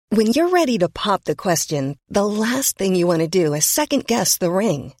When you're ready to pop the question, the last thing you want to do is second-guess the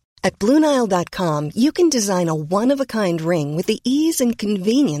ring. At BlueNile.com, you can design a one-of-a-kind ring with the ease and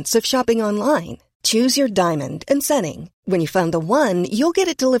convenience of shopping online. Choose your diamond and setting. When you find the one, you'll get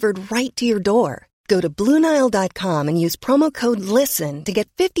it delivered right to your door. Go to BlueNile.com and use promo code LISTEN to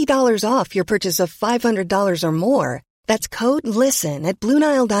get $50 off your purchase of $500 or more. That's code LISTEN at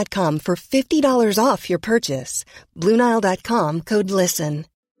BlueNile.com for $50 off your purchase. BlueNile.com, code LISTEN.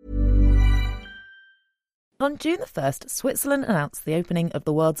 On June the 1st, Switzerland announced the opening of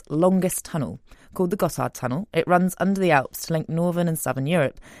the world's longest tunnel. Called the Gotthard Tunnel, it runs under the Alps to link northern and southern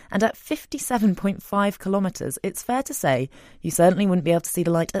Europe, and at 57.5 kilometres, it's fair to say you certainly wouldn't be able to see the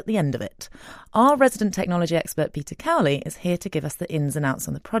light at the end of it. Our resident technology expert Peter Cowley is here to give us the ins and outs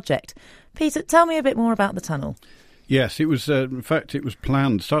on the project. Peter, tell me a bit more about the tunnel. Yes, it was. In fact, it was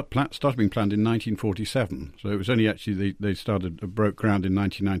planned. Started being planned in 1947. So it was only actually they broke ground in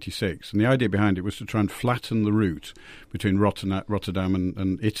 1996. And the idea behind it was to try and flatten the route between Rotterdam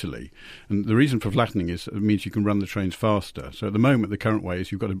and Italy. And the reason for flattening is it means you can run the trains faster. So at the moment, the current way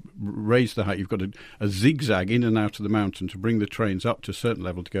is you've got to raise the height. You've got a zigzag in and out of the mountain to bring the trains up to a certain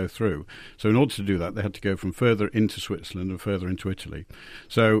level to go through. So in order to do that, they had to go from further into Switzerland and further into Italy.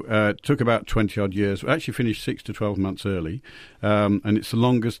 So it took about 20 odd years. We actually finished 6 to 12 months early, and it's the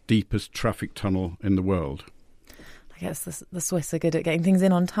longest, deepest traffic tunnel in the world. I guess the Swiss are good at getting things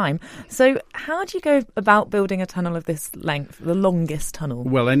in on time. So how do you go about building a tunnel of this length, the longest tunnel?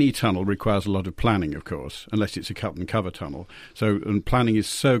 Well, any tunnel requires a lot of planning, of course, unless it's a cut and cover tunnel. And planning is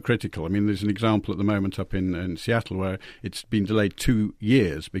so critical. I mean, there's an example at the moment up in Seattle where it's been delayed 2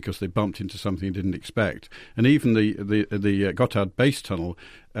 years because they bumped into something they didn't expect. And even the Gotthard Base Tunnel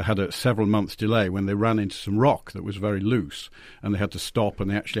had a several months delay when they ran into some rock that was very loose, and they had to stop,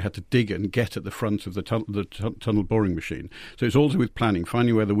 and they actually had to dig it and get at the front of the tunnel boring machine. So it's all to do with planning,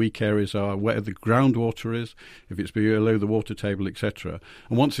 finding where the weak areas are, where the groundwater is, if it's below the water table, etc.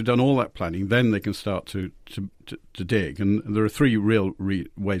 And once they've done all that planning, then they can start to dig. And there are three real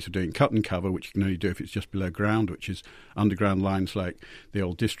ways of doing cut and cover, which you can only do if it's just below ground, which is underground lines like the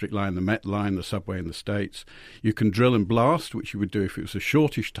old District line, the Met line, the subway in the States. You can drill and blast, which you would do if it was a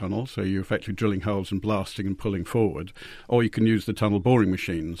shortish tunnel, so you're effectively drilling holes and blasting and pulling forward. Or you can use the tunnel boring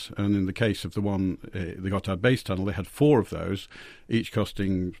machines. And in the case of the Gotthard Base Tunnel, they had 4 of those, each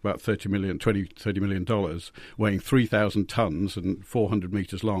costing about $30 million, weighing 3,000 tons and 400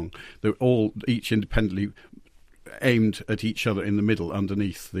 metres long. They're all each independently aimed at each other in the middle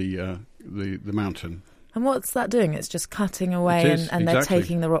underneath the mountain. And what's that doing? It's just cutting away and they're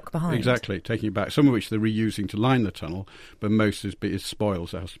taking the rock behind? Exactly, taking it back. Some of which they're reusing to line the tunnel, but most is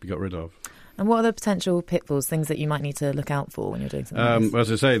spoils that has to be got rid of. And what are the potential pitfalls, things that you might need to look out for when you're doing something like this?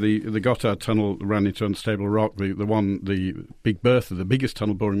 As I say, the Gotthard Tunnel ran into unstable rock. The Big Bertha, the biggest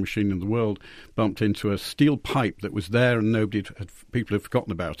tunnel boring machine in the world, bumped into a steel pipe that was there, and people had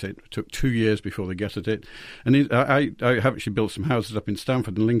forgotten about it. It took 2 years before they get at it. And I have actually built some houses up in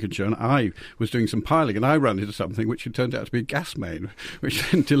Stamford and Lincolnshire, and I was doing some piling, and I ran into something which had turned out to be a gas main, which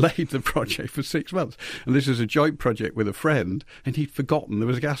then delayed the project for 6 months. And this was a joint project with a friend, and he'd forgotten there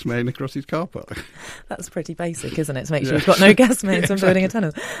was a gas main across his car park. That's pretty basic, isn't it, to make sure you've got no gas mains when building a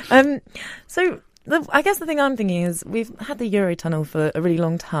tunnel. I guess the thing I'm thinking is we've had the Eurotunnel for a really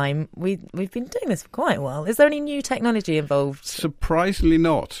long time. We've been doing this for quite a while. Is there any new technology involved? Surprisingly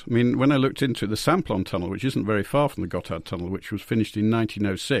not. I mean, when I looked into the Simplon Tunnel, which isn't very far from the Gotthard Tunnel, which was finished in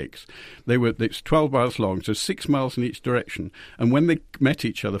 1906, it's 12 miles long, so 6 miles in each direction. And when they met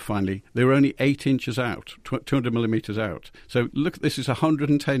each other finally, they were only 8 inches out, 200 millimetres out. So look, this is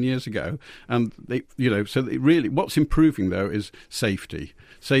 110 years ago. And what's improving, though, is safety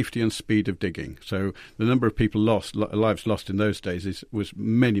and speed of digging. So the number of people lives lost in those days was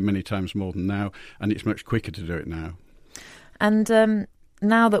many, many times more than now, and it's much quicker to do it now. And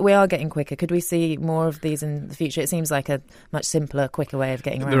now that we are getting quicker, could we see more of these in the future? It seems like a much simpler, quicker way of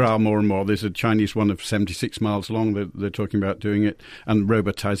getting around. There are more and more. There's a Chinese one of 76 miles long. They're talking about doing it. And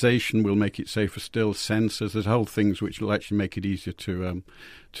robotisation will make it safer still. Sensors. There's whole things which will actually make it easier to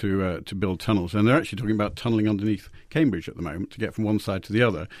build tunnels. And they're actually talking about tunnelling underneath Cambridge at the moment to get from one side to the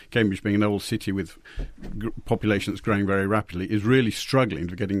other. Cambridge, being an old city with population that's growing very rapidly, is really struggling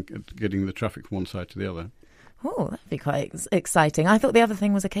to getting the traffic from one side to the other. Oh, that'd be quite exciting. I thought the other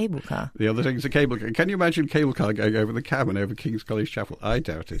thing was a cable car. The other thing is a cable car. Can you imagine a cable car going over the Cam and over King's College Chapel? I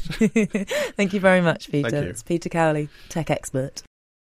doubt it. Thank you very much, Peter. Thank you. It's Peter Cowley, tech expert.